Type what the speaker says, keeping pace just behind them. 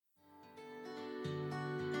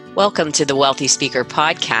Welcome to the Wealthy Speaker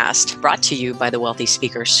Podcast, brought to you by the Wealthy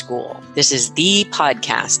Speaker School. This is the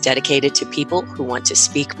podcast dedicated to people who want to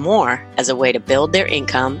speak more as a way to build their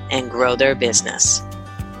income and grow their business.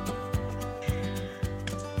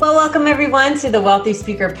 Well, welcome everyone to the Wealthy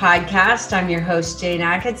Speaker Podcast. I'm your host, Jane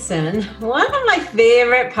Atkinson. One of my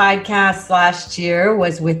favorite podcasts last year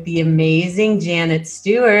was with the amazing Janet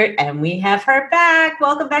Stewart, and we have her back.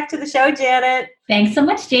 Welcome back to the show, Janet. Thanks so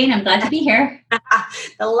much, Jane. I'm glad to be here.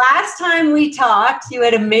 The last time we talked, you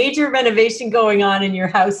had a major renovation going on in your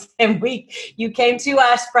house, and you came to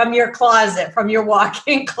us from your closet, from your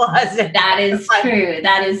walk-in closet. That is true.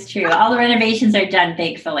 That is true. All the renovations are done,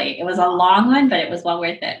 thankfully. It was a long one, but it was well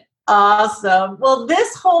worth it. Awesome. Well,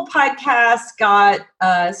 this whole podcast got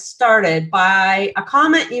started by a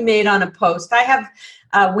comment you made on a post. I have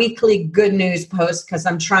a weekly good news post because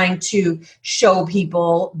I'm trying to show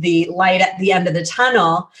people the light at the end of the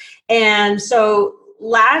tunnel. And so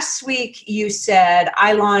last week you said,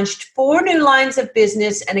 I launched 4 new lines of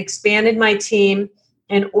business and expanded my team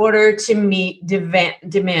in order to meet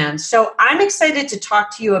demand. So I'm excited to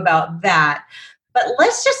talk to you about that. But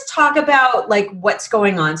let's just talk about what's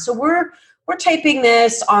going on. So we're taping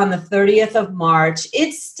this on the 30th of March.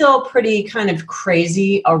 It's still pretty kind of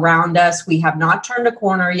crazy around us. We have not turned a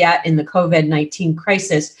corner yet in the COVID-19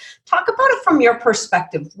 crisis. Talk about it from your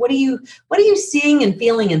perspective. What are you seeing and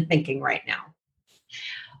feeling and thinking right now?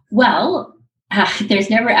 Well, there's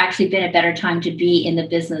never actually been a better time to be in the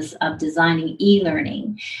business of designing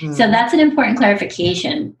e-learning. So that's an important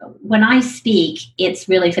clarification. When I speak, it's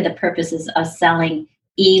really for the purposes of selling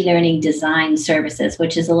e-learning design services,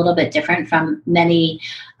 which is a little bit different from many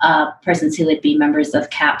persons who would be members of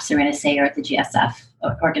CAPS or NSA or the GSF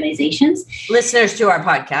organizations. Listeners to our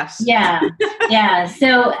podcast. Yeah.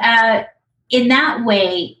 So in that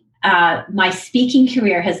way, my speaking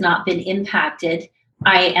career has not been impacted.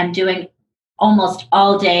 I am doing almost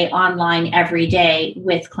all day online every day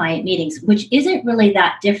with client meetings, which isn't really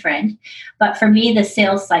that different. But for me, the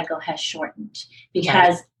sales cycle has shortened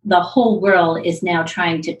because the whole world is now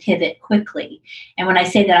trying to pivot quickly. And when I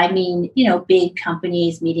say that, I mean, big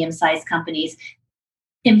companies, medium-sized companies,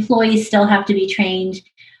 employees still have to be trained.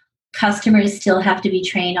 Customers still have to be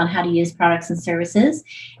trained on how to use products and services.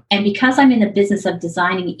 And because I'm in the business of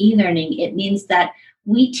designing e-learning, it means that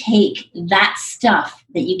we take that stuff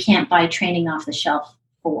that you can't buy training off the shelf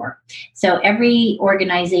for. So every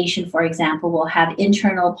organization, for example, will have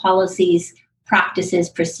internal policies, practices,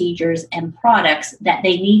 procedures, and products that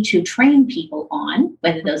they need to train people on,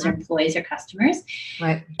 whether those are employees or customers.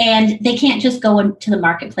 Right. And they can't just go into the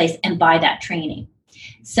marketplace and buy that training.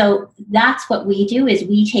 So that's what we do, is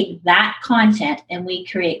we take that content and we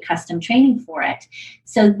create custom training for it.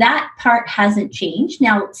 So that part hasn't changed.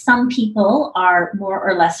 Now, some people are more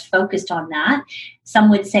or less focused on that.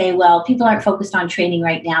 Some would say, well, people aren't focused on training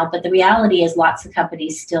right now, but the reality is lots of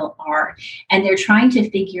companies still are. And they're trying to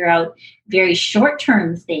figure out very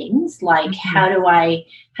short-term things like how do I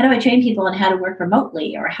train people on how to work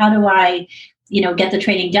remotely, or how do I, get the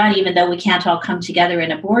training done even though we can't all come together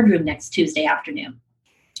in a boardroom next Tuesday afternoon.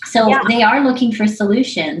 So They are looking for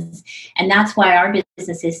solutions, and that's why our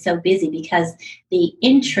business is so busy, because the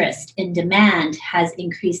interest and demand has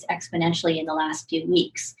increased exponentially in the last few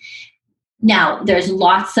weeks. Now, there's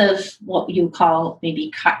lots of what you call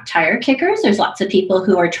maybe tire kickers. There's lots of people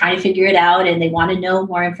who are trying to figure it out and they want to know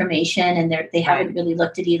more information, and they haven't really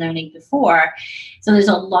looked at e-learning before. So there's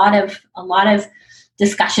a lot of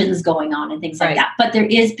discussions going on and things like that. But there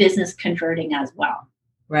is business converting as well.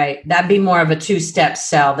 Right. That'd be more of a 2-step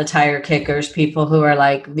sell, the tire kickers, people who are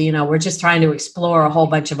like, we're just trying to explore a whole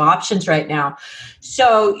bunch of options right now.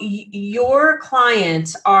 So your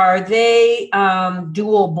clients, are they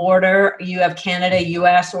dual border? You have Canada,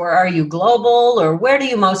 US, or are you global, or where do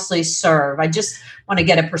you mostly serve? I just want to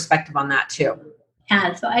get a perspective on that too.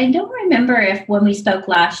 Yeah, so I don't remember if when we spoke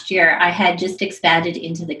last year, I had just expanded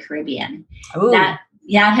into the Caribbean. Ooh. That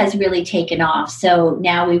has really taken off. So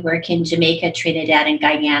now we work in Jamaica, Trinidad, and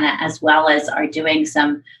Guyana, as well as are doing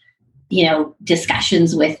some,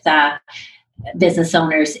 discussions with business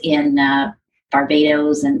owners in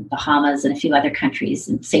Barbados and Bahamas and a few other countries,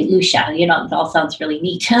 and St. Lucia. It all sounds really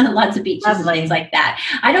neat. Lots of beaches and things like that.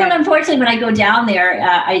 I don't, unfortunately, when I go down there,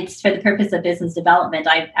 it's for the purpose of business development.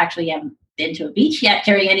 I actually haven't been to a beach yet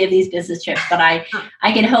during any of these business trips, but I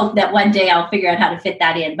can hope that one day I'll figure out how to fit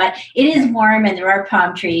that in. But it is warm and there are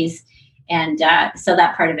palm trees, and so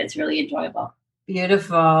that part of it's really enjoyable.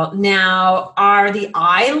 Beautiful. Now, are the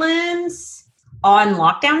islands on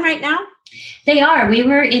lockdown right now? They are. We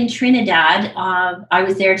were in Trinidad. I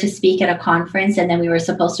was there to speak at a conference, and then we were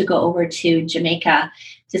supposed to go over to Jamaica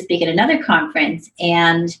to speak at another conference,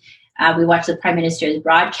 and we watched the Prime Minister's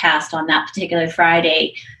broadcast on that particular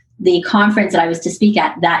Friday. The conference that I was to speak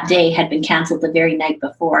at that day had been canceled the very night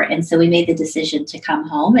before. And so we made the decision to come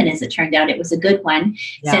home. And as it turned out, it was a good one.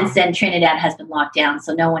 Yeah. Since then, Trinidad has been locked down.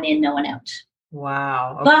 So no one in, no one out.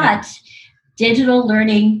 Wow. Okay. But digital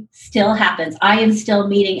learning still happens. I am still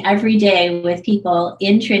meeting every day with people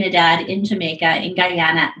in Trinidad, in Jamaica, in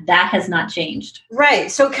Guyana. That has not changed.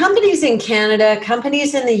 Right. So companies in Canada,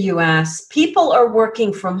 companies in the US, people are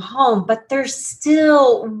working from home, but they're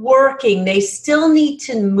still working. They still need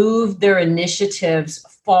to move their initiatives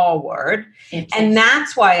forward. And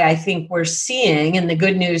that's why I think we're seeing in the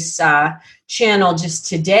Good News channel just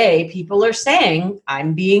today, people are saying,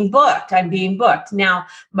 I'm being booked. I'm being booked. Now,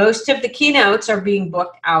 most of the keynotes are being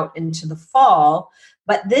booked out into the fall,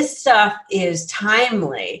 but this stuff is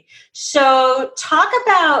timely. So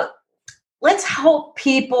let's help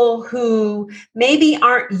people who maybe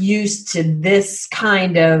aren't used to this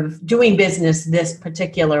kind of doing business this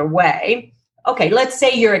particular way. Okay, let's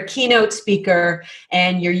say you're a keynote speaker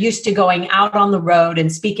and you're used to going out on the road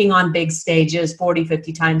and speaking on big stages 40,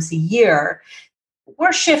 50 times a year.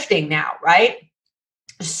 We're shifting now, right?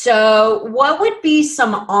 So what would be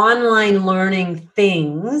some online learning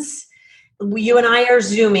things? You and I are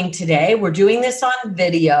Zooming today. We're doing this on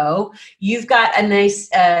video. You've got a nice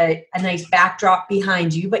backdrop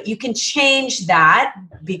behind you, but you can change that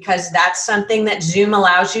because that's something that Zoom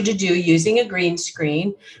allows you to do using a green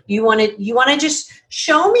screen. You want to just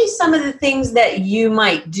show me some of the things that you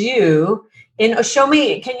might do. Show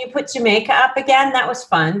me. Can you put Jamaica up again? That was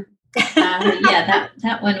fun. Yeah,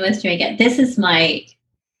 that one was Jamaica. This is my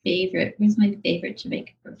favorite. Where's my favorite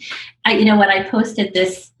Jamaica? You know what? I posted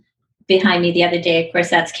this behind me the other day. Of course,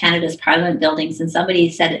 that's Canada's Parliament buildings, and somebody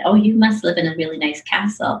said, "Oh, you must live in a really nice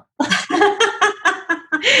castle."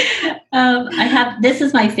 This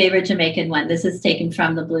is my favorite Jamaican one. This is taken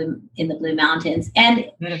from the Blue Mountains,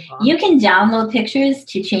 and beautiful. You can download pictures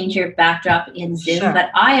to change your backdrop in Zoom. Sure.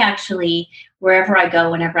 But I actually, wherever I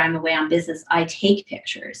go, whenever I'm away on business, I take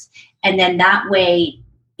pictures, and then that way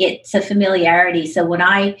it's a familiarity. So when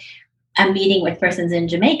I'm meeting with persons in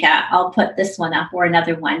Jamaica, I'll put this one up or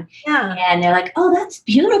another one. Yeah. And they're like, oh, that's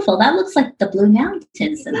beautiful. That looks like the Blue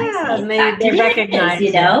Mountains. And I say, they recognize,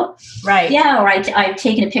 you know? Right. Yeah. Or I've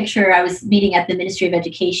taken a picture. I was meeting at the Ministry of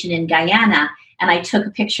Education in Guyana, and I took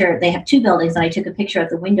a picture. They have two buildings, and I took a picture of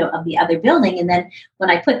the window of the other building. And then when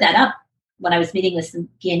I put that up, when I was meeting with some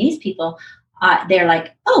Guyanese people, they're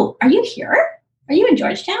like, oh, are you here? Are you in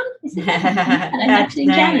Georgetown? I said, and I'm actually in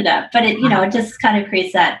Canada. But it just kind of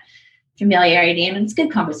creates that familiarity, and it's a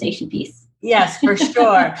good conversation piece. Yes, for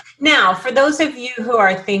sure. Now, for those of you who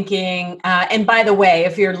are thinking, and by the way,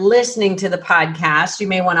 if you're listening to the podcast, you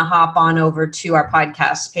may want to hop on over to our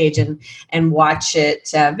podcast page and watch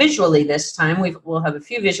it visually this time. We'll have a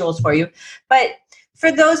few visuals for you. But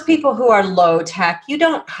for those people who are low tech, you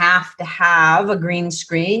don't have to have a green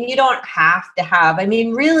screen. You don't have to have,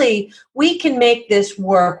 really, we can make this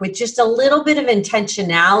work with just a little bit of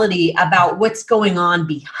intentionality about what's going on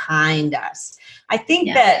behind us. I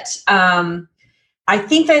think that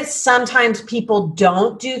sometimes people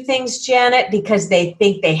don't do things, Janet, because they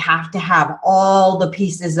think they have to have all the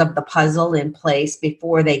pieces of the puzzle in place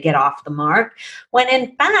before they get off the mark. When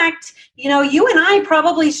in fact, you and I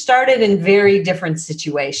probably started in very different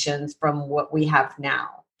situations from what we have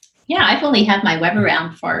now. Yeah, I've only had my web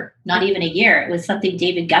around for not even a year. It was something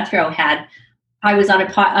David Guthrow had. I was on a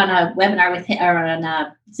webinar with him, or on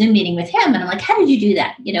a Zoom meeting with him, and I'm like, how did you do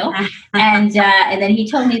that? And then he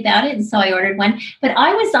told me about it, and so I ordered one. But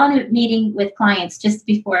I was on a meeting with clients just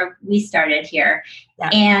before we started here,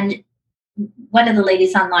 and one of the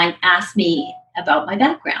ladies online asked me about my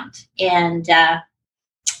background, and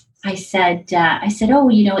I said, oh,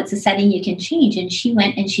 it's a setting you can change. And she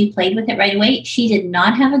went and she played with it right away. She did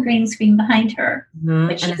not have a green screen behind her,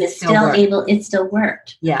 but she was still able. It still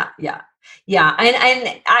worked. Yeah. Yeah.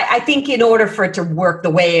 And I think in order for it to work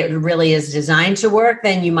the way it really is designed to work,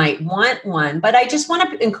 then you might want one. But I just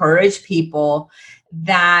want to encourage people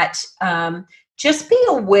that just be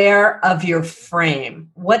aware of your frame.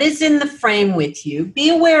 What is in the frame with you? Be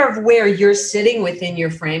aware of where you're sitting within your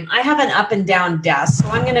frame. I have an up and down desk, so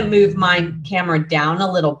I'm going to move my camera down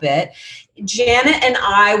a little bit. Janet and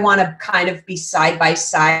I want to kind of be side by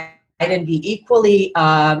side and be equally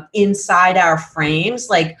inside our frames.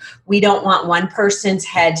 Like, we don't want one person's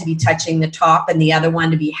head to be touching the top and the other one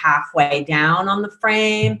to be halfway down on the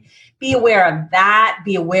frame. Be aware of that.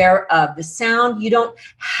 Be aware of the sound. You don't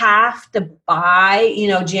have to buy,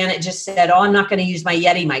 Janet just said, oh, I'm not going to use my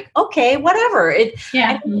Yeti mic. Okay, whatever.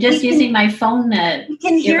 I'm just using my phone. We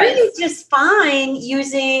can hear you just fine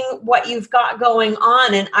using what you've got going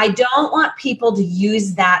on. And I don't want people to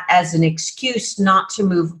use that as an excuse not to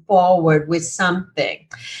move forward with something.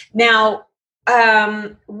 Now,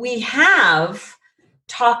 we have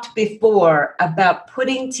talked before about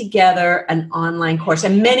putting together an online course,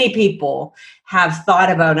 and many people have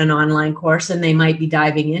thought about an online course and they might be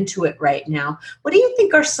diving into it right now. What do you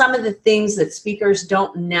think are some of the things that speakers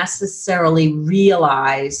don't necessarily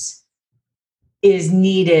realize is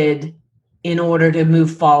needed in order to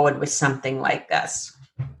move forward with something like this?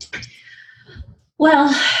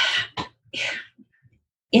 Well,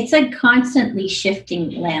 it's a constantly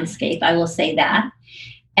shifting landscape, I will say that.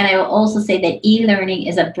 And I will also say that e-learning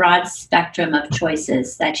is a broad spectrum of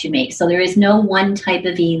choices that you make. So there is no one type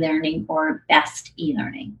of e-learning or best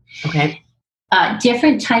e-learning. Okay.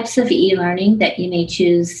 Different types of e-learning that you may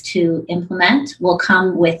choose to implement will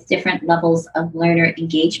come with different levels of learner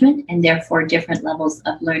engagement and therefore different levels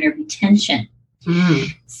of learner retention.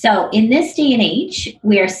 Mm. So in this day and age,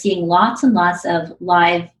 we are seeing lots and lots of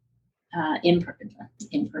live in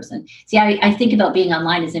person. See, I think about being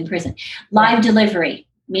online as in person. Live delivery.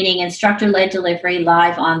 Meaning instructor-led delivery,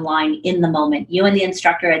 live online in the moment. You and the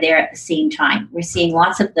instructor are there at the same time. We're seeing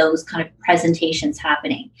lots of those kind of presentations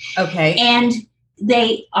happening. Okay. And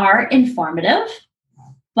they are informative,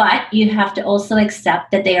 but you have to also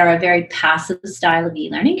accept that they are a very passive style of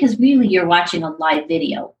e-learning because really you're watching a live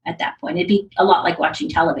video at that point. It'd be a lot like watching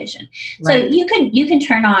television. Right. So you can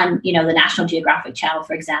turn on, the National Geographic Channel,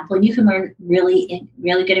 for example, and you can learn really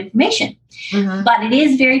good information. Mm-hmm. But it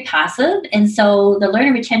is very passive, and so the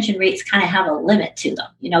learner retention rates kind of have a limit to them.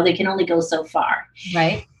 They can only go so far.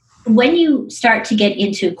 Right. When you start to get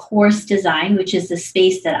into course design, which is the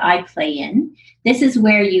space that I play in, this is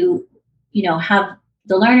where you have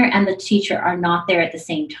the learner and the teacher are not there at the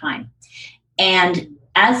same time. And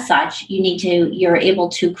as such, you're able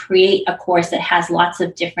to create a course that has lots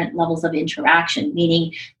of different levels of interaction,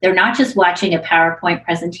 meaning they're not just watching a PowerPoint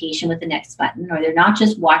presentation with the next button, or they're not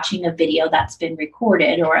just watching a video that's been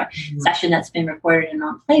recorded or a session that's been recorded and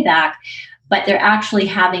on playback, but they're actually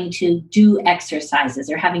having to do exercises.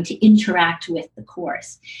 They're having to interact with the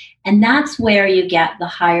course. And that's where you get the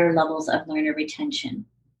higher levels of learner retention.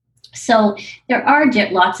 So there are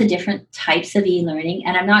lots of different types of e-learning,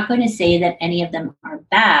 and I'm not going to say that any of them are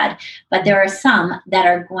bad, but there are some that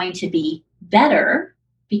are going to be better,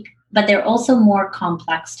 but they're also more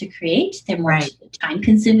complex to create. They're more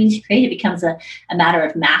time-consuming to create. It becomes a matter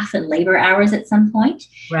of math and labor hours at some point.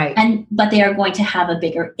 Right. But they are going to have a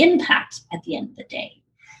bigger impact at the end of the day.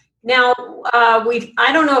 Now, I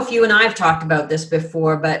don't know if you and I have talked about this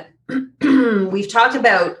before, but we've talked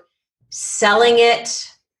about selling it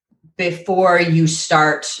before you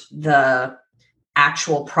start the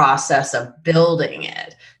actual process of building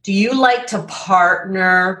it. Do you like to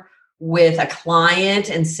partner with a client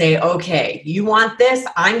and say, okay, you want this,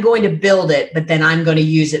 I'm going to build it, but then I'm going to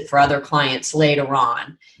use it for other clients later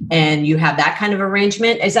on? And you have that kind of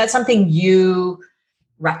arrangement. Is that something you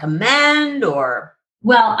recommend or?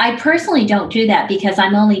 Well, I personally don't do that because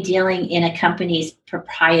I'm only dealing in a company's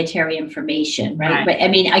proprietary information, right? But I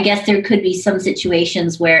mean, I guess there could be some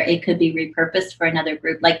situations where it could be repurposed for another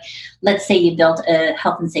group. Like, let's say you built a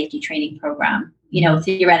health and safety training program.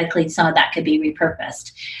 Theoretically, some of that could be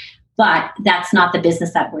repurposed. But that's not the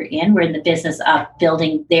business that we're in. We're in the business of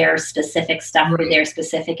building their specific stuff for their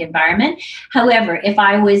specific environment. However, if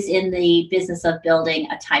I was in the business of building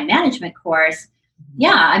a time management course,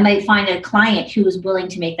 I might find a client who is willing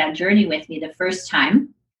to make that journey with me the first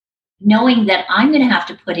time, knowing that I'm going to have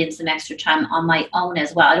to put in some extra time on my own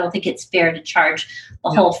as well. I don't think it's fair to charge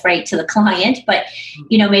the whole freight to the client, but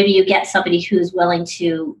maybe you get somebody who's willing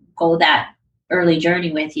to go that early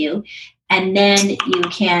journey with you, and then you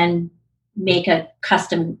can make a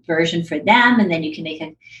custom version for them, and then you can make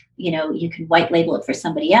you can white label it for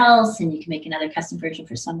somebody else, and you can make another custom version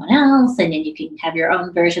for someone else, and then you can have your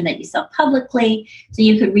own version that you sell publicly. So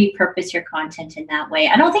you could repurpose your content in that way.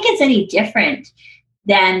 I don't think it's any different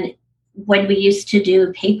than when we used to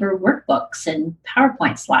do paper workbooks and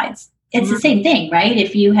PowerPoint slides. It's the same thing, right?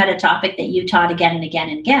 If you had a topic that you taught again and again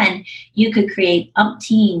and again, you could create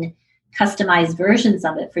umpteen customized versions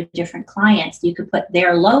of it for different clients. You could put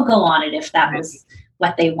their logo on it if that was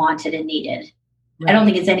what they wanted and needed. I don't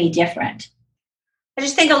think it's any different. I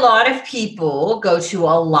just think a lot of people go to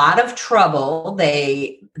a lot of trouble.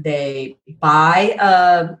 They buy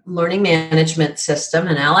a learning management system,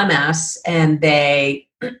 an LMS, and they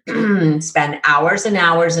spend hours and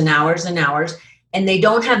hours and hours and hours, and they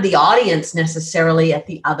don't have the audience necessarily at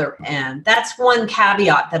the other end. That's one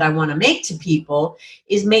caveat that I want to make to people,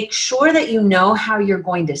 is make sure that you know how you're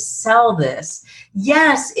going to sell this.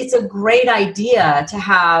 Yes, it's a great idea to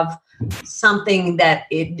have something that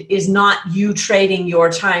it is not you trading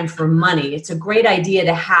your time for money. It's a great idea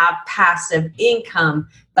to have passive income,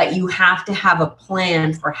 but you have to have a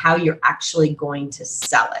plan for how you're actually going to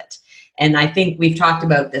sell it. And I think we've talked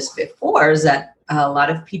about this before, is that a lot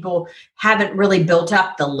of people haven't really built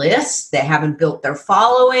up the list. They haven't built their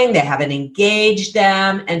following. They haven't engaged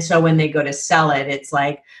them. And so when they go to sell it, it's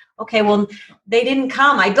like, okay, well, they didn't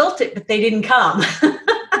come. I built it, but they didn't come.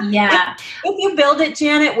 Yeah. If you build it,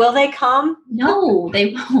 Janet, will they come? No,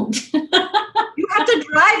 they won't. You have to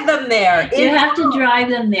drive them there. You have to drive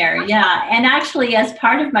them there. Yeah. And actually, as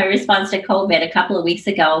part of my response to COVID a couple of weeks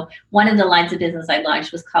ago, one of the lines of business I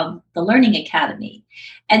launched was called the Learning Academy.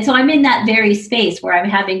 And so I'm in that very space where I'm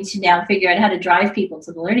having to now figure out how to drive people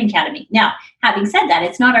to the Learning Academy. Now, having said that,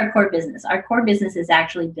 it's not our core business. Our core business is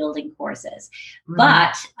actually building courses. Mm-hmm.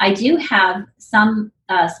 But I do have some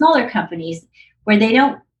smaller companies where they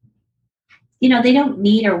don't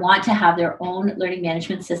need or want to have their own learning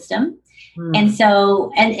management system. Mm. And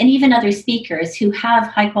so, and even other speakers who have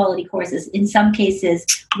high quality courses, in some cases,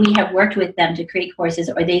 we have worked with them to create courses,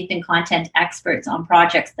 or they've been content experts on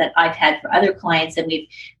projects that I've had for other clients, and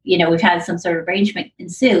we've had some sort of arrangement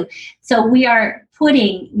ensue. So we've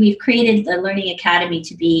created the Learning Academy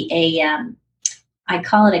to be I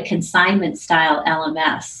call it a consignment style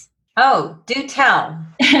LMS. Oh, do tell.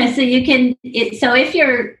 So if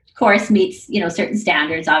your course meets certain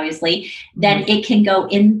standards, obviously, then it can go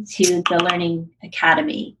into the Learning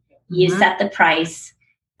Academy. You set the price,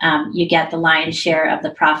 you get the lion's share of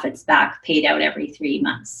the profits back, paid out every 3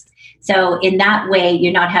 months. So in that way,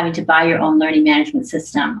 you're not having to buy your own learning management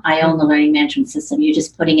system. I own the learning management system. You're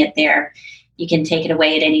just putting it there. You can take it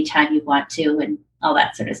away at any time you want to, and all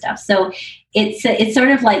that sort of stuff. So it's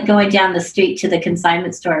sort of like going down the street to the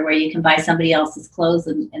consignment store where you can buy somebody else's clothes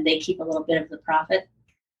and they keep a little bit of the profit.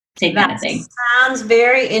 That sounds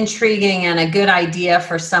very intriguing and a good idea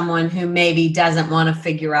for someone who maybe doesn't want to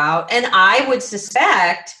figure out. And I would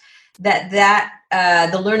suspect that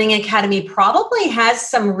the Learning Academy probably has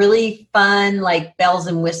some really fun, like, bells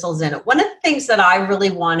and whistles in it. One of the things that I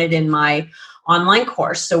really wanted in my online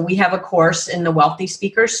course, so we have a course in the Wealthy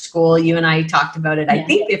Speakers School. You and I talked about it, I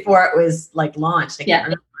think, before it was like launched. I can't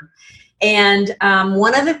remember. And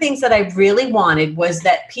one of the things that I really wanted was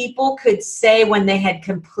that people could say when they had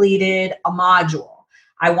completed a module.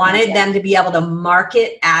 I wanted them to be able to mark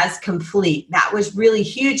it as complete. That was really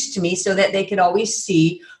huge to me, so that they could always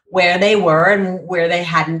see where they were and where they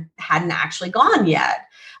hadn't actually gone yet.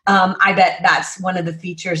 I bet that's one of the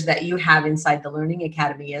features that you have inside the Learning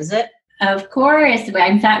Academy, is it? Of course.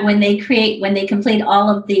 In fact, when they complete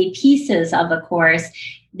all of the pieces of a course,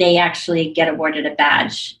 they actually get awarded a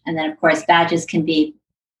badge. And then, of course, badges can be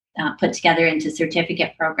put together into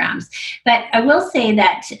certificate programs. But I will say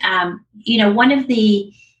that, one of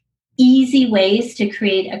the easy ways to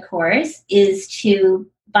create a course is to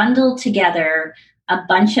bundle together a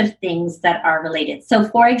bunch of things that are related. So,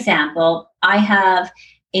 for example, I have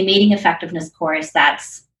a meeting effectiveness course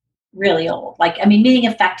that's really old. Meeting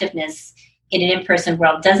effectiveness in an in-person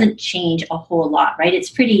world doesn't change a whole lot, right? It's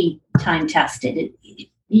pretty time tested.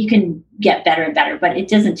 You can get better and better, but it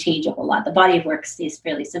doesn't change a whole lot. The body of work stays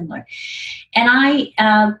fairly similar. And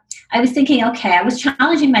I was thinking, okay, I was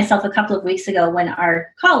challenging myself a couple of weeks ago when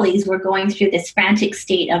our colleagues were going through this frantic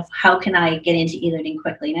state of how can I get into e-learning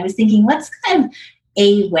quickly? And I was thinking, what's kind of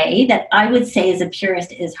a way that I would say as a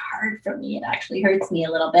purist is hard for me. It actually hurts me a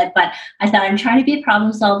little bit, but I thought I'm trying to be a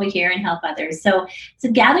problem solver here and help others. So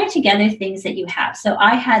gather together things that you have. So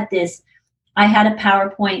I had a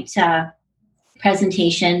PowerPoint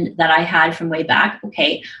presentation that I had from way back.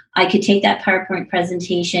 Okay, I could take that PowerPoint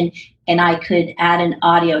presentation and I could add an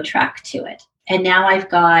audio track to it. And now I've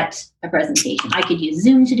got a presentation. I could use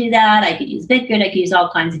Zoom to do that. I could use VidGrid. I could use all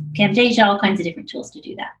kinds of Camtasia, all kinds of different tools to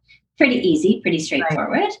do that. Pretty easy, pretty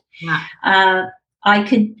straightforward. Right. Yeah.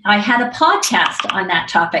 I had a podcast on that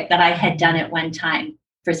topic that I had done at one time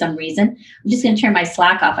for some reason. I'm just going to turn my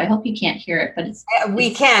Slack off. I hope you can't hear it, but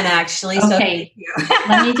we can actually. Okay, so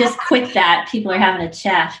let me just quit that. People are having a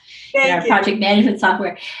chat in our project management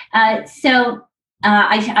software. So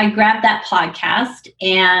I grabbed that podcast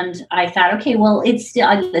and I thought, okay, well,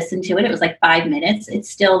 I listened to it. It was like 5 minutes. It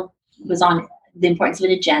still was on the importance of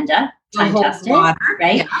an agenda, time tested, Water.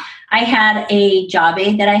 right? Yeah. I had a job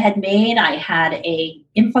aid that I had made. I had a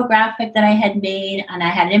infographic that I had made, and I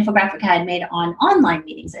had an infographic I had made on online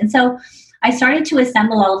meetings. And so I started to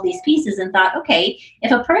assemble all of these pieces and thought, okay,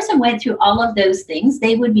 if a person went through all of those things,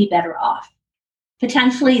 they would be better off.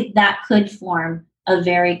 Potentially that could form a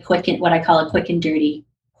very quick, what I call a quick and dirty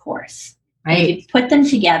course. Right. And if you put them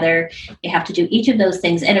together, you have to do each of those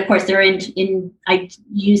things. And of course, they're I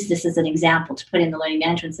use this as an example to put in the learning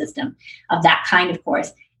management system of that kind of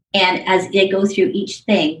course. And as they go through each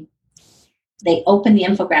thing, they open the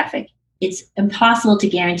infographic. It's impossible to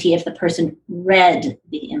guarantee if the person read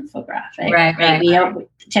the infographic. Right.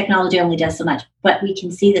 Technology only does so much, but we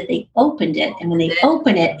can see that they opened it. And when they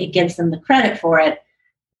open it, it gives them the credit for it.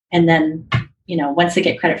 And then, once they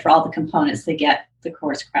get credit for all the components, they get the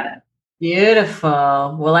course credit.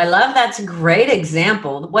 Beautiful. Well, I love that's a great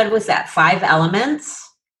example. What was that? 5 elements?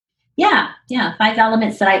 Yeah. 5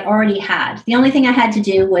 elements that I already had. The only thing I had to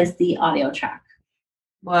do was the audio track.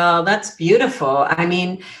 Well, that's beautiful. I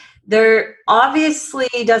mean, there obviously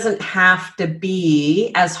doesn't have to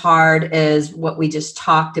be as hard as what we just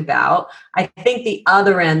talked about. I think the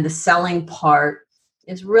other end, the selling part,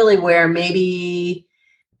 is really where maybe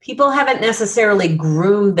people haven't necessarily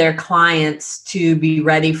groomed their clients to be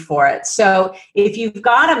ready for it. So if you've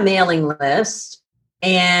got a mailing list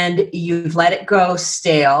and you've let it go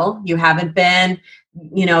stale, you haven't been,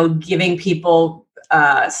 giving people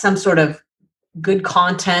some sort of good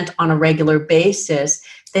content on a regular basis,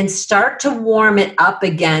 then start to warm it up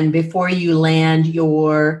again before you land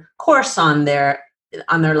your course on their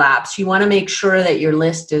laps. You want to make sure that your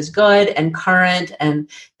list is good and current and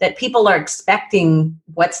that people are expecting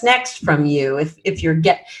what's next from you. If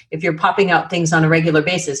you're popping out things on a regular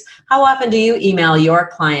basis. How often do you email your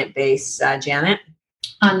client base, Janet?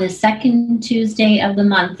 On the second Tuesday of the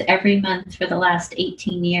month, every month for the last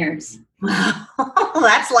 18 years.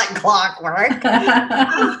 That's like clockwork.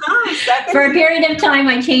 For a period of time,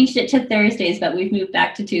 I changed it to Thursdays, but we've moved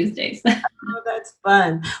back to Tuesdays. Oh, that's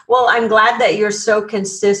fun. Well, I'm glad that you're so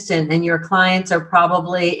consistent and your clients are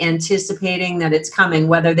probably anticipating that it's coming,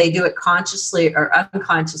 whether they do it consciously or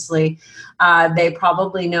unconsciously. They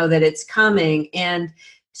probably know that it's coming. And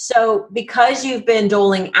so because you've been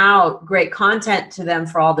doling out great content to them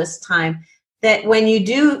for all this time, that when you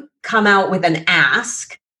do come out with an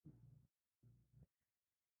ask,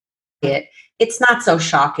 it's not so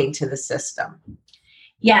shocking to the system.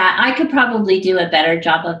 Yeah, I could probably do a better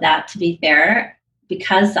job of that, to be fair,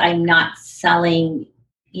 because I'm not selling,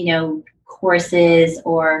 courses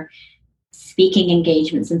or speaking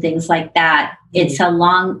engagements and things like that.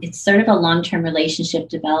 Mm-hmm. It's sort of a long-term relationship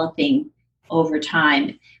developing over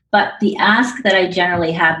time. But the ask that I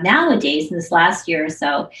generally have nowadays in this last year or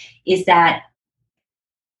so is that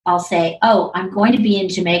I'll say, I'm going to be in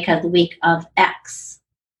Jamaica the week of X.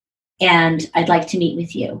 And I'd like to meet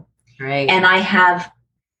with you. Right. And I have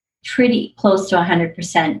pretty close to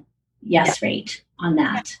 100% yes rate on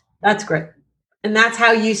that. That's great. And that's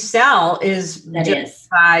how you sell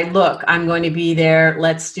by, look, I'm going to be there.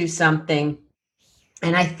 Let's do something.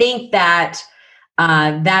 And I think that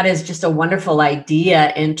that is just a wonderful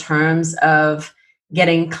idea in terms of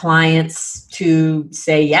getting clients to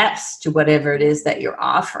say yes to whatever it is that you're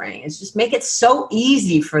offering. It's just make it so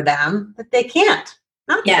easy for them that they can't.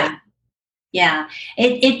 Yeah,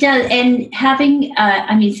 it does. And having,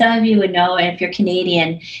 some of you would know, if you're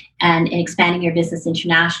Canadian and expanding your business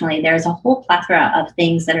internationally, there's a whole plethora of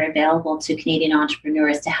things that are available to Canadian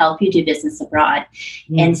entrepreneurs to help you do business abroad.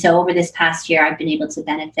 Mm. And so over this past year, I've been able to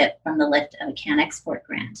benefit from the lift of a Can Export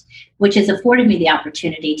grant, which has afforded me the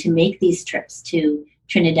opportunity to make these trips to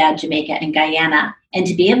Trinidad, Jamaica, and Guyana, and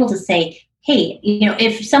to be able to say, hey,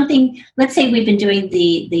 if something, let's say we've been doing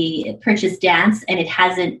the purchase dance and it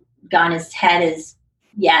hasn't gone as head as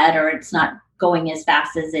yet, or it's not going as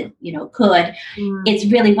fast as it could. It's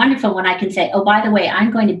really wonderful when I can say, by the way, I'm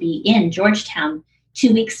going to be in Georgetown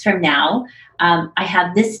 2 weeks from now. I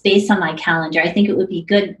have this space on my calendar. I think it would be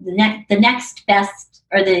good. The next best,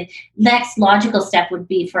 or the next logical step would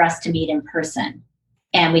be for us to meet in person,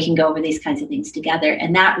 and we can go over these kinds of things together.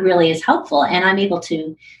 And that really is helpful. And I'm able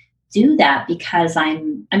to do that because I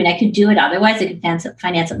could do it otherwise. I could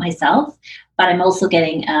finance it myself, but I'm also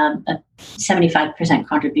getting a 75%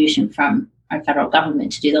 contribution from our federal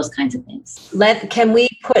government to do those kinds of things. Can we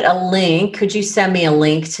put a link? Could you send me a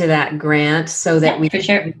link to that grant so that we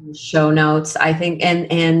can show notes? I think,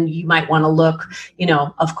 and you might want to look,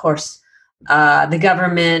 of course, The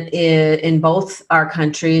government in both our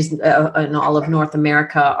countries and all of North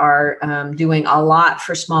America are doing a lot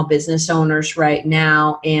for small business owners right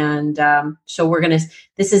now. And so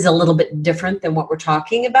this is a little bit different than what we're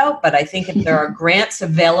talking about. But I think if there are grants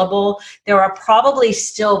available, there are probably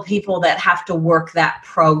still people that have to work that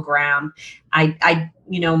program.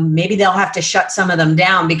 Maybe they'll have to shut some of them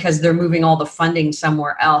down because they're moving all the funding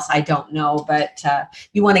somewhere else. I don't know, but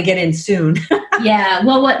you want to get in soon. Yeah.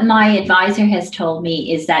 Well, what my advisor has told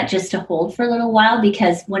me is that just to hold for a little while,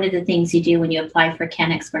 because one of the things you do when you apply for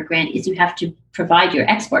CanExport grant is you have to provide your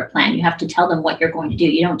export plan. You have to tell them what you're going to do.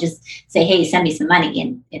 You don't just say, hey, send me some money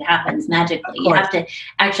and it happens magically. You have to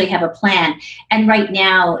actually have a plan. And right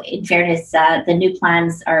now, in fairness, the new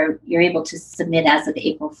plans you're able to submit as of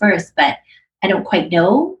April 1st, but I don't quite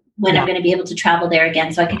know when I'm going to be able to travel there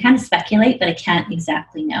again. So I can kind of speculate, but I can't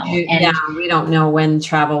exactly know. And we don't know when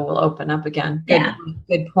travel will open up again.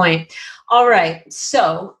 Good point. All right.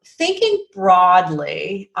 So thinking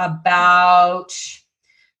broadly about,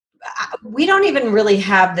 we don't even really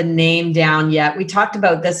have the name down yet. We talked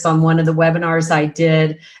about this on one of the webinars I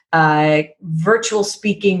did, virtual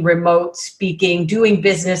speaking, remote speaking, doing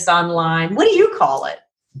business online. What do you call it?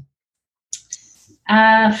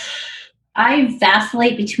 I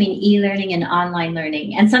vacillate between e-learning and online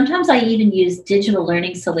learning. And sometimes I even use digital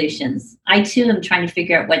learning solutions. I too am trying to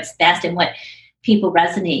figure out what's best and what people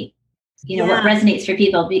resonate, what resonates for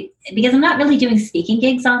people, because I'm not really doing speaking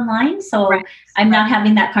gigs online. So I'm not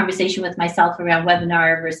having that conversation with myself around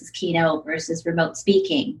webinar versus keynote versus remote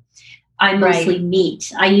speaking. I mostly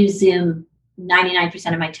meet. I use Zoom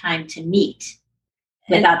 99% of my time to meet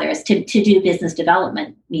with others, to do business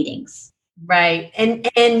development meetings. Right.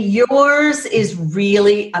 And yours is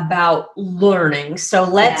really about learning. So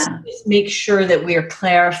let's just make sure that we are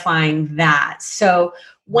clarifying that. So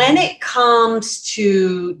when it comes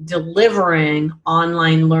to delivering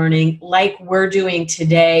online learning like we're doing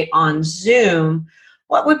today on Zoom,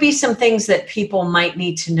 what would be some things that people might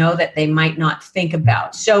need to know that they might not think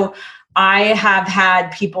about? So I have had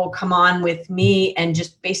people come on with me and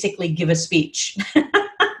just basically give a speech.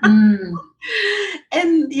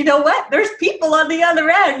 And you know what? There's people on the other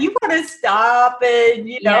end. You want to stop and,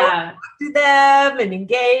 talk to them and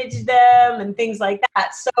engage them and things like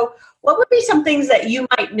that. So what would be some things that you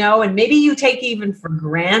might know and maybe you take even for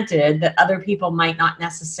granted that other people might not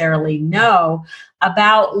necessarily know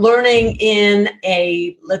about learning in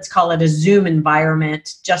a, let's call it a Zoom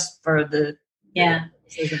environment, just for the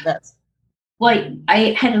purposes of this? Well,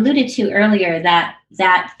 I had alluded to earlier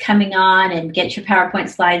that coming on and get your PowerPoint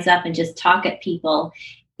slides up and just talk at people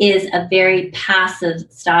is a very passive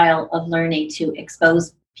style of learning to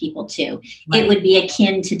expose people to. Right. It would be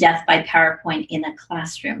akin to death by PowerPoint in a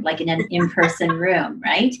classroom, like in an in-person room,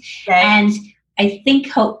 right? Okay. And I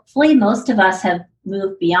think hopefully most of us have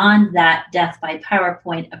moved beyond that death by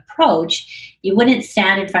PowerPoint approach. You wouldn't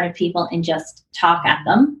stand in front of people and just talk at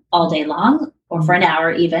them all day long or for an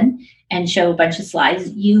hour even and show a bunch of slides.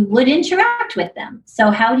 You would interact with them.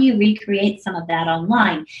 So how do you recreate some of that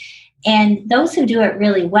online? And those who do it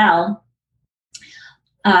really well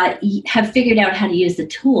have figured out how to use the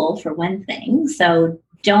tool, for one thing. So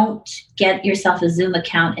don't get yourself a Zoom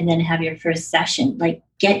account and then have your first session. Like,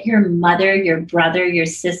 get your mother, your brother, your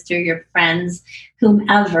sister, your friends,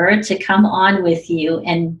 whomever to come on with you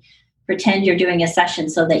and pretend you're doing a session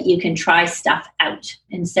so that you can try stuff out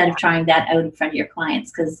instead of trying that out in front of your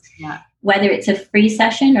clients. Because whether it's a free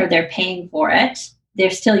session or they're paying for it, they're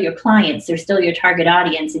still your clients. They're still your target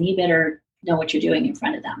audience, and you better know what you're doing in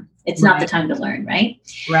front of them. It's not the time to learn, right?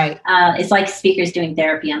 Right. It's like speakers doing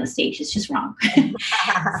therapy on the stage. It's just wrong.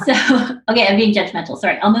 So, okay, I'm being judgmental.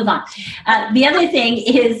 Sorry, I'll move on. The other thing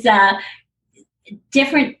is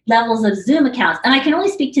different levels of Zoom accounts. And I can only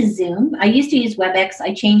speak to Zoom. I used to use WebEx.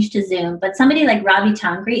 I changed to Zoom. But somebody like Ravi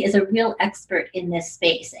Tangri is a real expert in this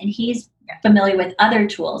space, and he's familiar with other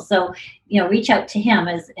tools. So, reach out to him.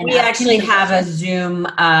 We actually have a Zoom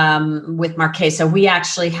with Marquesa. We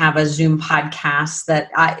actually have a Zoom podcast that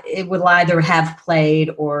it will either have played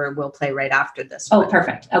or will play right after this one. Oh,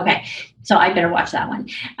 perfect. Okay. So I better watch that one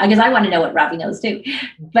because I want to know what Ravi knows too.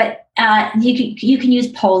 But you can use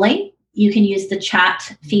polling. You can use the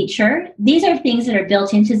chat feature. These are things that are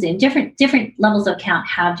built into Zoom. Different levels of account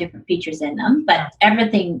have different features in them, but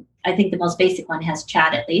everything, I think the most basic one has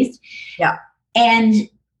chat at least. Yeah. And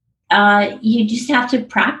you just have to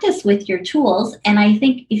practice with your tools. And I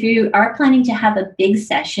think if you are planning to have a big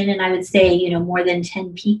session, and I would say, more than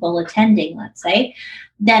 10 people attending, let's say,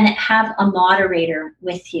 then have a moderator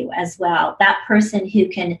with you as well. That person who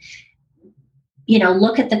can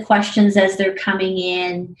look at the questions as they're coming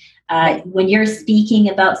in. When you're speaking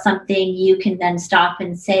about something, you can then stop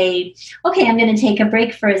and say, okay, I'm going to take a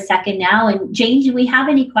break for a second now. And Jane, do we have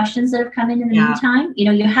any questions that have come in the meantime?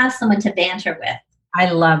 You have someone to banter with. I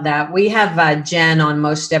love that. We have Jen on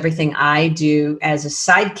most everything I do as a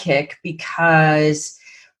sidekick, because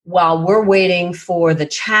while we're waiting for the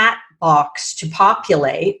chat box to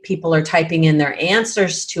populate, people are typing in their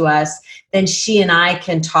answers to us, then she and I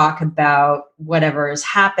can talk about whatever is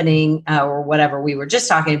happening or whatever we were just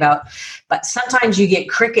talking about. But sometimes you get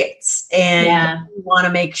crickets, and you want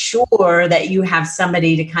to make sure that you have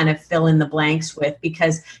somebody to kind of fill in the blanks with,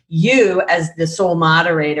 because you, as the sole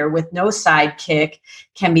moderator with no sidekick,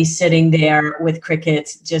 can be sitting there with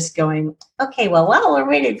crickets just going, okay, well, we're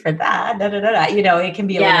waiting for that. Da, da, da, da. It can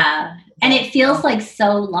be a little. And it feels like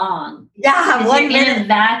so long. Yeah, 1 minute. In a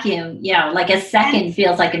vacuum. Like a second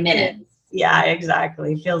feels like a minute. Yeah,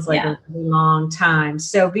 exactly. It feels like a really long time.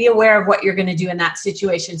 So be aware of what you're going to do in that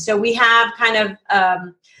situation. So we have kind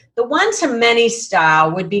of the one-to-many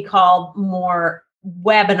style would be called more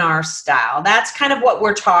webinar style. That's kind of what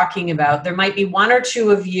we're talking about. There might be one or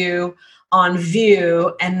two of you on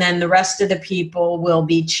view, and then the rest of the people will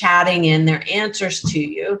be chatting in their answers to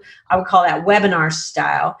you. I would call that webinar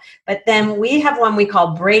style. But then we have one we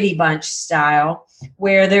call Brady Bunch style,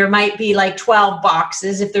 where there might be like 12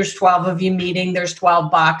 boxes. If there's 12 of you meeting, there's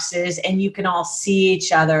 12 boxes, and you can all see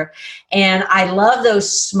each other. And I love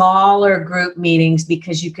those smaller group meetings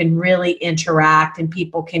because you can really interact and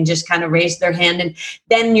people can just kind of raise their hand, and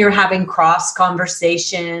then you're having cross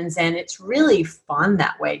conversations, and it's really fun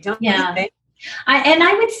that way, don't you think?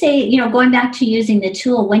 I would say, going back to using the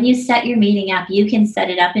tool, when you set your meeting up, you can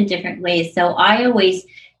set it up in different ways. So I always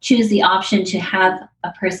choose the option to have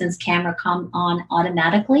a person's camera come on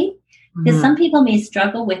automatically, because some people may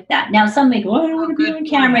struggle with that. Now, some may go, I don't want to be on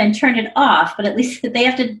camera and turn it off, but at least they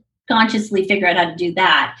have to consciously figure out how to do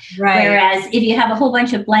that. Right. Whereas if you have a whole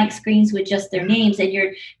bunch of blank screens with just their names and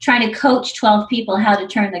you're trying to coach 12 people how to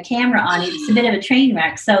turn the camera on, it's a bit of a train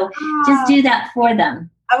wreck. So just do that for them.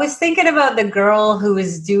 I was thinking about the girl who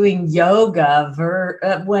was doing yoga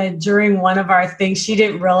during one of our things. She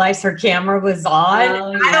didn't realize her camera was on.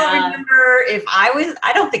 Oh, yeah. I don't remember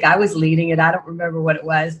I don't think I was leading it. I don't remember what it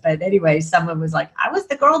was. But anyway, someone was like, I was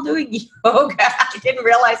the girl doing yoga. I didn't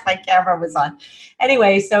realize my camera was on.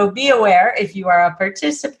 Anyway, so be aware if you are a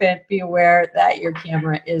participant, be aware that your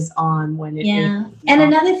camera is on when it is. And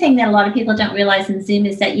another thing that a lot of people don't realize in Zoom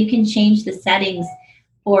is that you can change the settings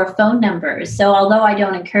for phone numbers. So although I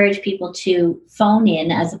don't encourage people to phone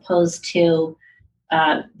in as opposed to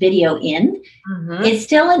video in, it's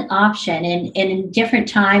still an option. And in different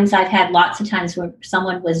times, I've had lots of times where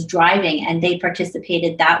someone was driving and they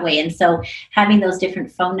participated that way. And so having those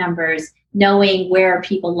different phone numbers, knowing where are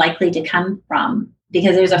people likely to come from,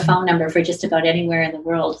 because there's a phone number for just about anywhere in the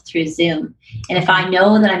world through Zoom. And if I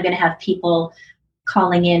know that I'm going to have people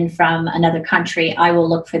calling in from another country, I will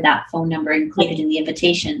look for that phone number included in the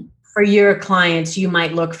invitation. For your clients, you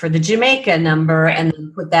might look for the Jamaica number and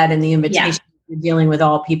then put that in the invitation. You're dealing with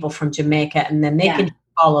all people from Jamaica, and then they can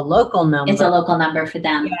call a local number. It's a local number for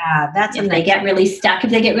them. Yeah, that's if they get really stuck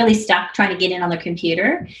trying to get in on their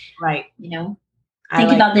computer. Right.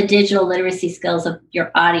 Think about the digital literacy skills of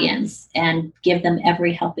your audience and give them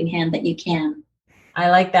every helping hand that you can.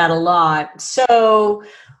 I like that a lot. So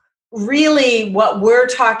really what we're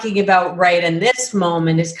talking about right in this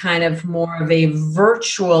moment is kind of more of a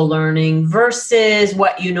virtual learning versus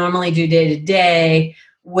what you normally do day to day,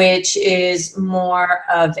 which is more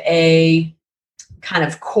of a kind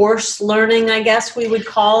of course learning, I guess we would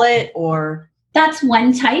call it, or... That's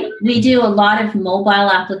one type. We do a lot of mobile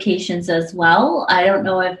applications as well. I don't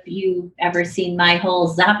know if you've ever seen my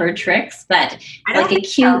whole Zapper tricks, but like a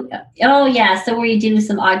cute... So where you do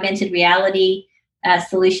some augmented reality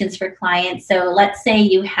solutions for clients. So let's say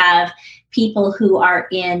you have people who are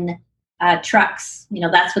in trucks.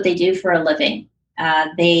 That's what they do for a living.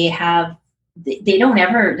 They're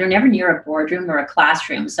never near a boardroom or a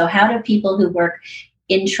classroom. So how do people who work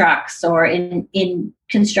in trucks or in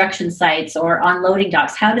construction sites or on loading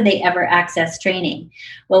docks, how do they ever access training?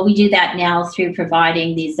 Well, we do that now through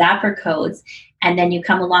providing these Zapper codes. And then you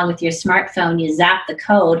come along with your smartphone, you zap the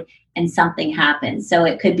code, and something happens. So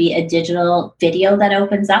it could be a digital video that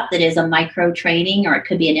opens up that is a micro training, or it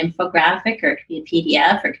could be an infographic, or it could be a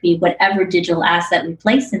PDF, or it could be whatever digital asset we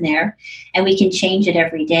place in there, and we can change it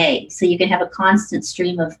every day. So you can have a constant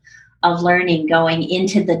stream of learning going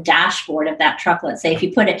into the dashboard of that truck. Let's say if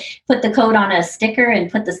you put the code on a sticker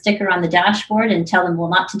and put the sticker on the dashboard and tell them, well,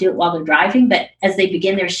 not to do it while they're driving, but as they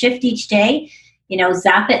begin their shift each day,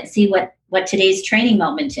 zap it, see what today's training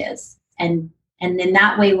moment is, and And then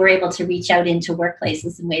that way we're able to reach out into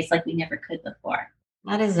workplaces in ways like we never could before.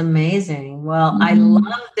 That is amazing. Well, I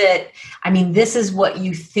love that. I mean, this is what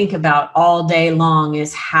you think about all day long,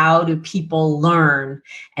 is how do people learn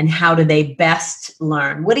and how do they best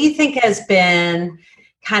learn? What do you think has been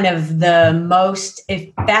kind of the most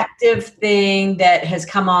effective thing that has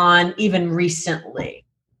come on even recently?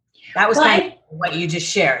 That was kind of what you just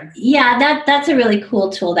shared. Yeah, that's a really cool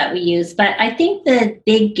tool that we use. But I think the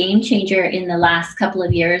big game changer in the last couple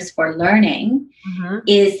of years for learning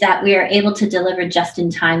is that we are able to deliver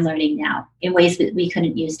just-in-time learning now in ways that we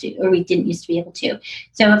couldn't used to, or we didn't used to be able to.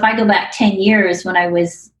 So if I go back 10 years when I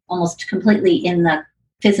was almost completely in the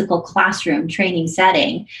physical classroom training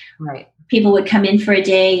setting, right, people would come in for a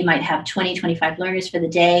day. You might have 20, 25 learners for the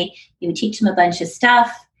day. You would teach them a bunch of stuff.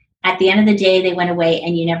 At the end of the day, they went away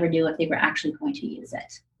and you never knew if they were actually going to use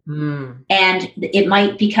it. And it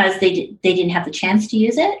might because they didn't have the chance to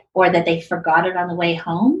use it, or that they forgot it on the way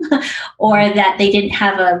home, or that they didn't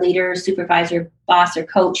have a leader, supervisor, boss, or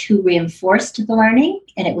coach who reinforced the learning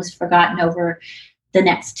and it was forgotten over the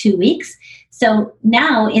next 2 weeks. So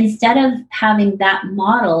now, instead of having that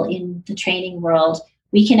model in the training world,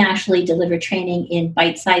 we can actually deliver training in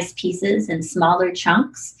bite-sized pieces and smaller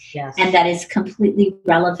chunks. Yes. And that is completely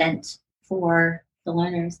relevant for the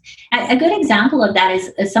learners. A good example of that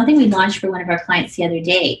is something we launched for one of our clients the other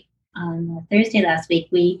day. On Thursday last week,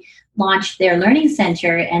 we launched their learning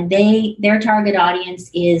center, and their target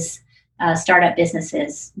audience is startup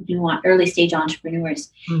businesses, early stage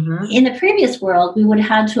entrepreneurs. In the previous world, we would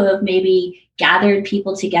have had to have maybe gathered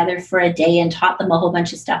people together for a day and taught them a whole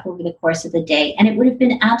bunch of stuff over the course of the day. And it would have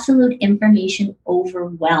been absolute information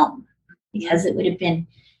overwhelm, because it would have been,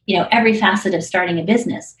 every facet of starting a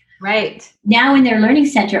business. Right. Now in their learning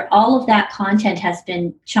center, all of that content has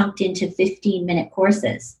been chunked into 15-minute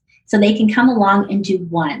courses. So they can come along and do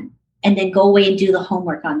one, and then go away and do the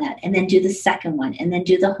homework on that, and then do the second one, and then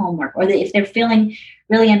do the homework. Or if they're feeling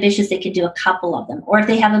really ambitious, they can do a couple of them. Or if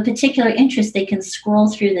they have a particular interest, they can scroll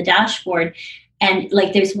through the dashboard. And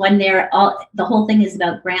like there's one there, the whole thing is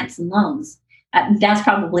about grants and loans. That's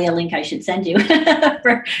probably a link I should send you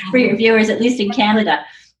for your viewers, at least in Canada.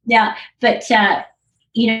 Yeah, but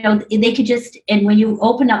they could just, and when you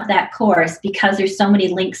open up that course, because there's so many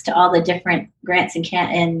links to all the different grants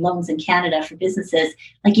and loans in Canada for businesses,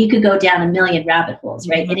 like you could go down a million rabbit holes,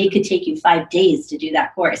 right? And it could take you 5 days to do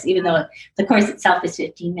that course, even though the course itself is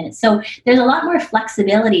 15 minutes. So there's a lot more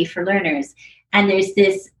flexibility for learners. And there's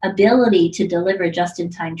this ability to deliver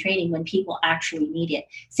just-in-time training when people actually need it.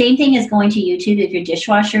 Same thing as going to YouTube. If your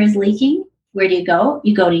dishwasher is leaking, where do you go?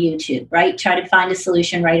 You go to YouTube, right? Try to find a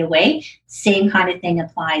solution right away. Same kind of thing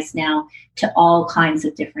applies now to all kinds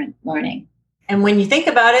of different learning. And when you think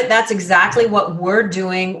about it, that's exactly what we're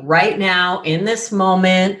doing right now in this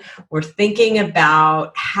moment. We're thinking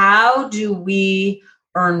about how do we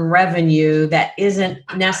earn revenue that isn't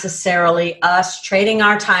necessarily us trading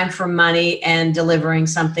our time for money and delivering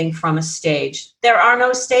something from a stage. There are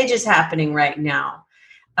no stages happening right now.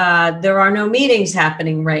 There are no meetings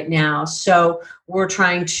happening right now. So we're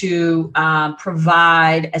trying to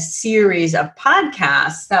provide a series of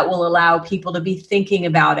podcasts that will allow people to be thinking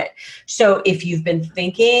about it. So if you've been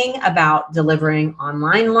thinking about delivering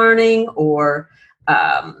online learning or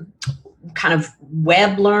kind of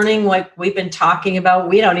web learning, like we've been talking about,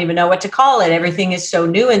 we don't even know what to call it. Everything is so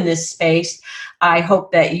new in this space. I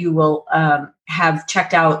hope that you will have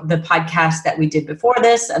checked out the podcast that we did before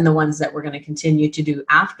this and the ones that we're going to continue to do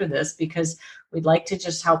after this, because we'd like to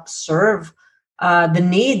just help serve the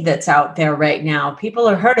need that's out there right now. People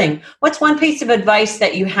are hurting. What's one piece of advice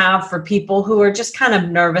that you have for people who are just kind of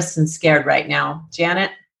nervous and scared right now,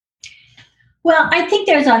 Janet? Well, I think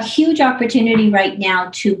there's a huge opportunity right now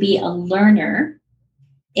to be a learner.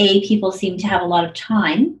 People seem to have a lot of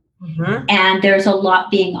time. And there's a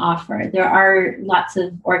lot being offered. There are lots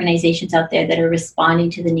of organizations out there that are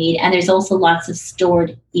responding to the need. And there's also lots of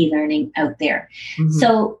stored e-learning out there.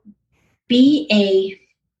 So be a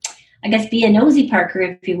nosy Parker,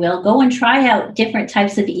 if you will. Go and try out different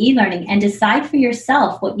types of e-learning and decide for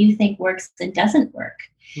yourself what you think works and doesn't work.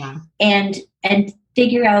 Yeah. And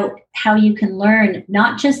figure out how you can learn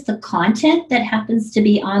not just the content that happens to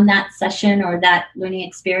be on that session or that learning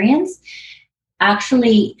experience.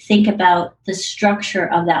 Actually think about the structure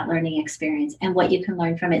of that learning experience and what you can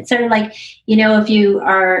learn from it. Sort of like, if you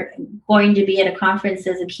are going to be at a conference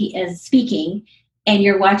as speaking, and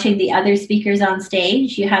you're watching the other speakers on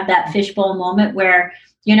stage, you have that fishbowl moment where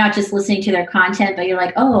you're not just listening to their content, but you're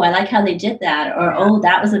like, oh, I like how they did that. Or, oh,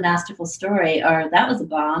 that was a masterful story. Or that was a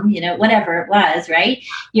bomb, whatever it was, right?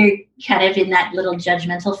 You're kind of in that little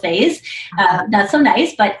judgmental phase. Not so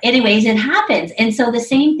nice, but anyways, it happens. And so the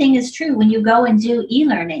same thing is true when you go and do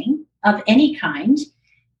e-learning of any kind.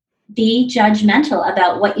 Be judgmental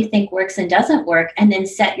about what you think works and doesn't work, and then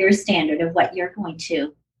set your standard of what you're going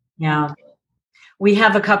to. Yeah. We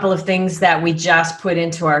have a couple of things that we just put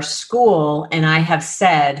into our school, and I have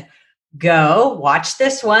said, go watch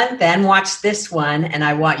this one, then watch this one. And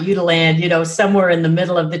I want you to land, somewhere in the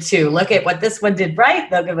middle of the two. Look at what this one did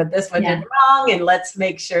right. Look at what this one did wrong. And let's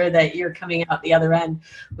make sure that you're coming out the other end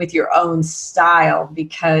with your own style,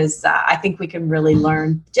 because I think we can really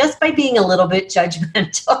learn just by being a little bit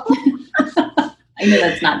judgmental. I know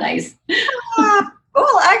that's not nice.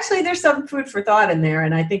 Well, actually, there's some food for thought in there,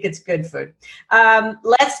 and I think it's good food.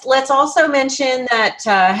 Let's also mention that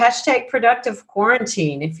hashtag productive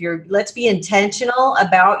quarantine. Let's be intentional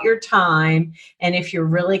about your time, and if you're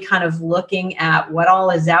really kind of looking at what all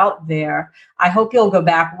is out there, I hope you'll go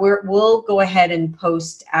back. We'll go ahead and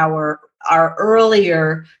post our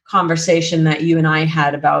earlier conversation that you and I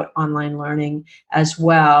had about online learning as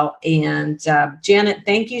well. And Janet,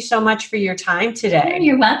 thank you so much for your time today.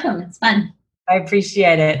 You're welcome. It's fun. I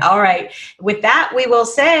appreciate it. All right. With that, we will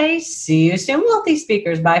say, see you soon, Wealthy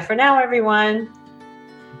Speakers. Bye for now, everyone.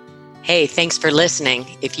 Hey, thanks for listening.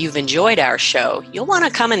 If you've enjoyed our show, you'll want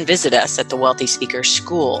to come and visit us at the Wealthy Speaker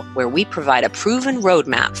School, where we provide a proven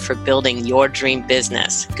roadmap for building your dream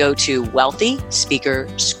business. Go to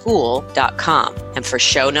wealthyspeakerschool.com. And for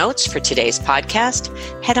show notes for today's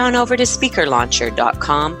podcast, head on over to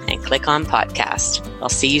speakerlauncher.com and click on podcast. I'll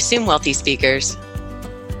see you soon, Wealthy Speakers.